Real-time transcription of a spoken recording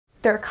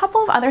There are a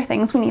couple of other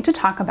things we need to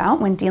talk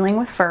about when dealing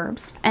with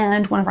verbs,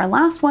 and one of our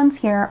last ones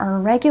here are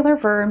regular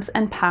verbs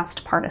and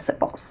past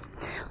participles.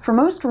 For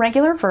most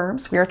regular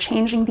verbs, we are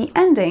changing the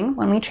ending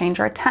when we change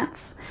our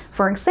tense.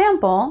 For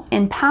example,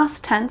 in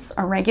past tense,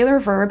 a regular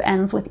verb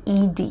ends with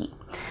ed.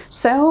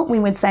 So we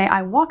would say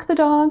I walk the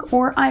dog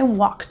or I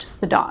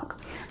walked the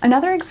dog.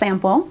 Another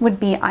example would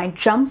be I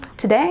jump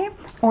today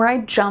or I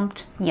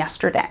jumped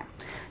yesterday.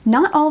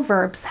 Not all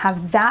verbs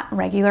have that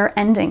regular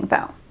ending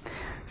though.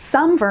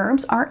 Some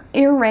verbs are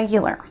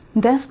irregular.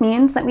 This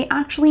means that we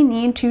actually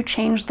need to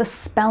change the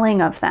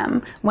spelling of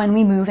them when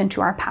we move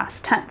into our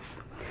past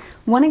tense.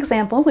 One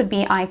example would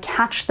be I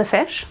catch the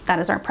fish, that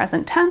is our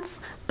present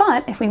tense,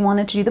 but if we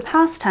wanted to do the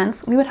past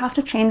tense, we would have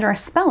to change our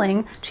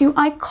spelling to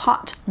I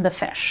caught the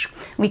fish.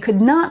 We could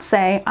not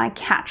say I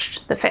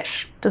catched the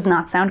fish. Does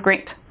not sound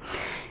great.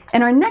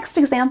 In our next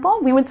example,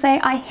 we would say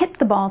I hit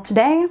the ball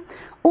today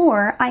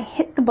or I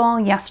hit the ball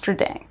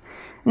yesterday.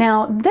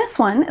 Now, this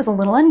one is a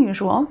little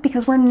unusual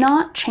because we're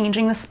not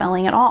changing the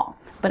spelling at all.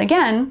 But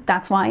again,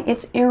 that's why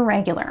it's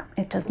irregular.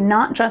 It does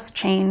not just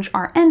change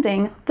our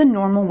ending the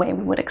normal way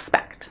we would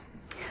expect.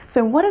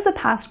 So what is a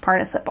past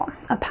participle?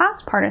 A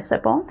past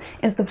participle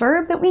is the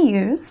verb that we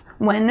use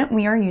when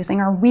we are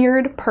using our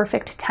weird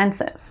perfect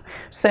tenses.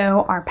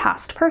 So our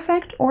past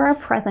perfect or our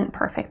present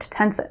perfect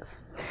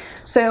tenses.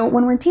 So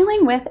when we're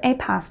dealing with a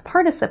past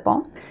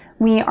participle,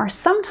 we are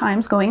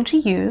sometimes going to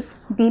use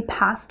the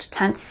past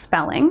tense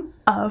spelling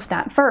of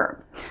that verb.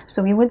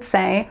 So we would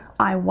say,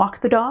 I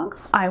walk the dog,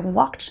 I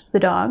walked the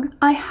dog,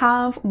 I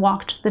have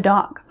walked the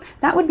dog.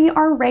 That would be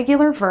our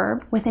regular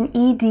verb with an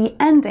ed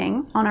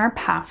ending on our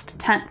past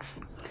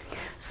tense.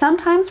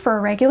 Sometimes for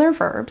irregular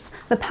verbs,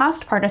 the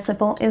past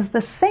participle is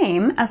the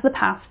same as the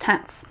past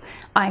tense.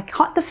 I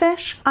caught the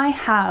fish, I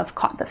have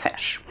caught the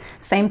fish.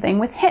 Same thing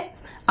with hit.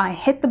 I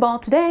hit the ball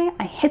today,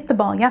 I hit the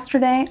ball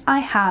yesterday, I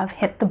have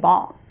hit the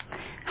ball.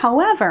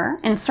 However,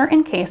 in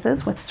certain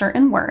cases with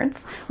certain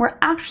words, we're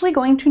actually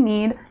going to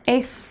need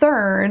a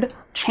third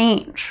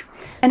change.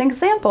 An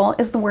example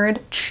is the word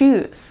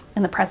choose.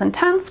 In the present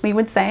tense, we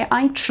would say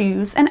I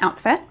choose an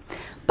outfit.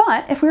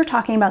 But if we were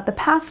talking about the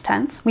past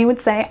tense, we would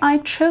say I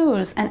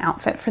chose an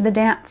outfit for the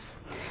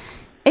dance.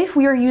 If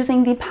we are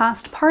using the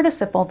past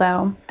participle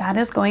though, that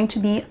is going to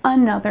be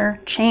another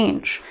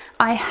change.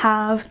 I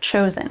have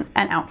chosen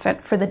an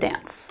outfit for the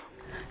dance.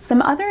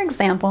 Some other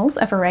examples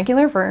of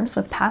irregular verbs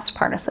with past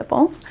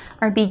participles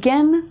are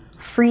begin,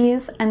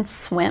 freeze, and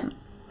swim.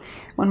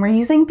 When we're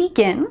using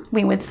begin,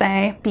 we would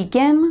say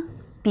begin,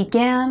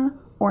 began,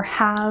 or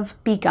have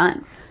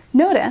begun.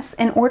 Notice,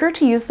 in order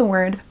to use the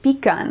word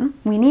begun,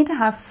 we need to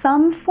have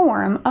some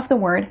form of the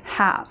word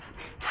have.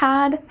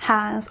 Had,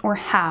 has, or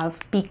have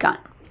begun.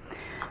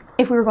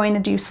 If we were going to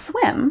do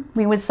swim,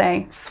 we would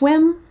say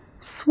swim,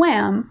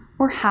 swam,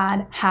 or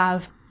had,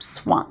 have,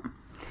 swum.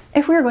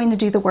 If we were going to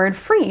do the word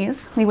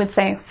freeze, we would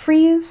say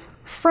freeze,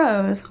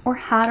 froze, or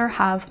had or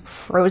have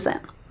frozen.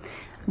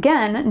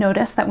 Again,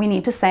 notice that we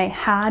need to say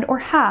had or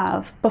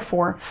have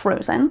before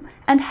frozen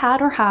and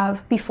had or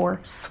have before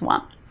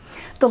swum.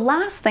 The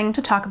last thing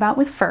to talk about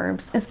with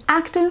verbs is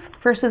active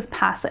versus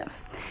passive.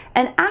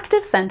 An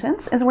active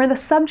sentence is where the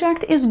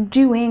subject is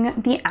doing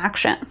the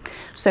action.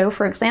 So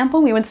for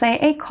example, we would say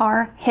a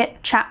car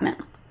hit Chapman.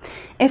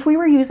 If we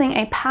were using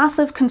a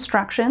passive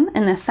construction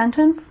in this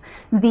sentence,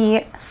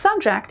 the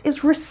subject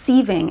is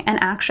receiving an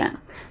action.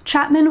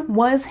 Chapman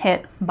was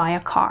hit by a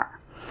car.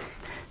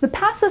 The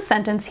passive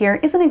sentence here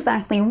isn't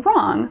exactly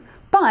wrong,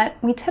 but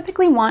we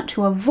typically want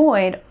to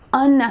avoid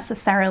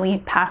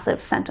unnecessarily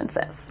passive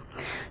sentences.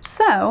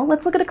 So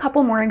let's look at a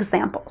couple more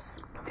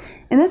examples.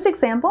 In this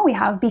example, we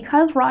have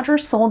because Roger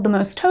sold the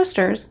most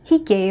toasters, he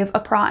gave a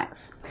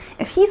prize.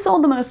 If he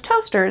sold the most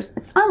toasters,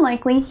 it's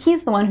unlikely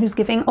he's the one who's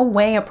giving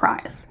away a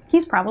prize.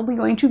 He's probably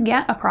going to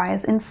get a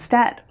prize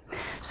instead.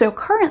 So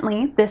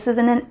currently, this is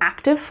in an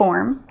active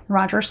form.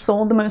 Roger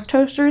sold the most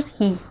toasters,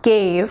 he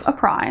gave a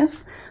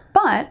prize,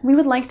 but we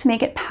would like to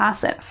make it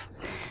passive.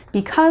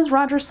 Because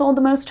Roger sold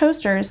the most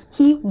toasters,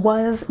 he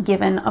was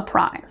given a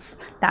prize.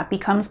 That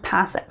becomes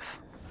passive.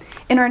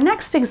 In our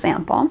next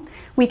example,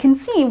 we can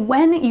see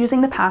when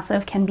using the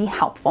passive can be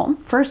helpful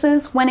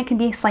versus when it can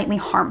be slightly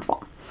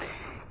harmful.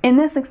 In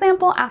this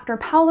example, after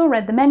Paolo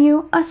read the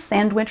menu, a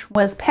sandwich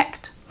was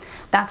picked.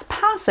 That's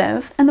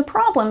passive, and the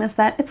problem is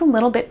that it's a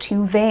little bit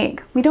too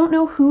vague. We don't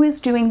know who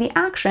is doing the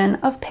action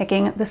of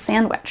picking the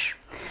sandwich.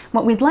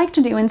 What we'd like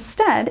to do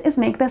instead is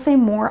make this a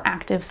more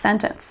active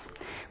sentence.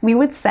 We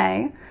would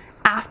say,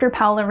 after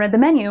Paolo read the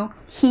menu,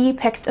 he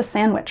picked a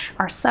sandwich.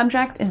 Our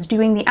subject is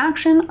doing the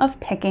action of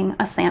picking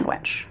a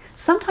sandwich.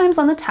 Sometimes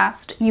on the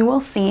test, you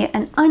will see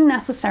an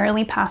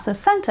unnecessarily passive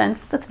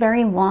sentence that's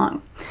very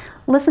long.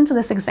 Listen to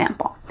this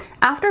example.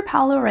 After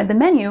Paolo read the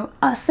menu,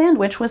 a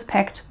sandwich was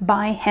picked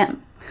by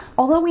him.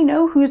 Although we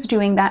know who's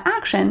doing that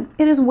action,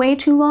 it is way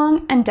too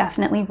long and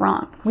definitely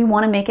wrong. We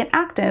want to make it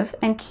active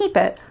and keep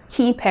it,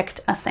 he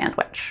picked a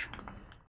sandwich.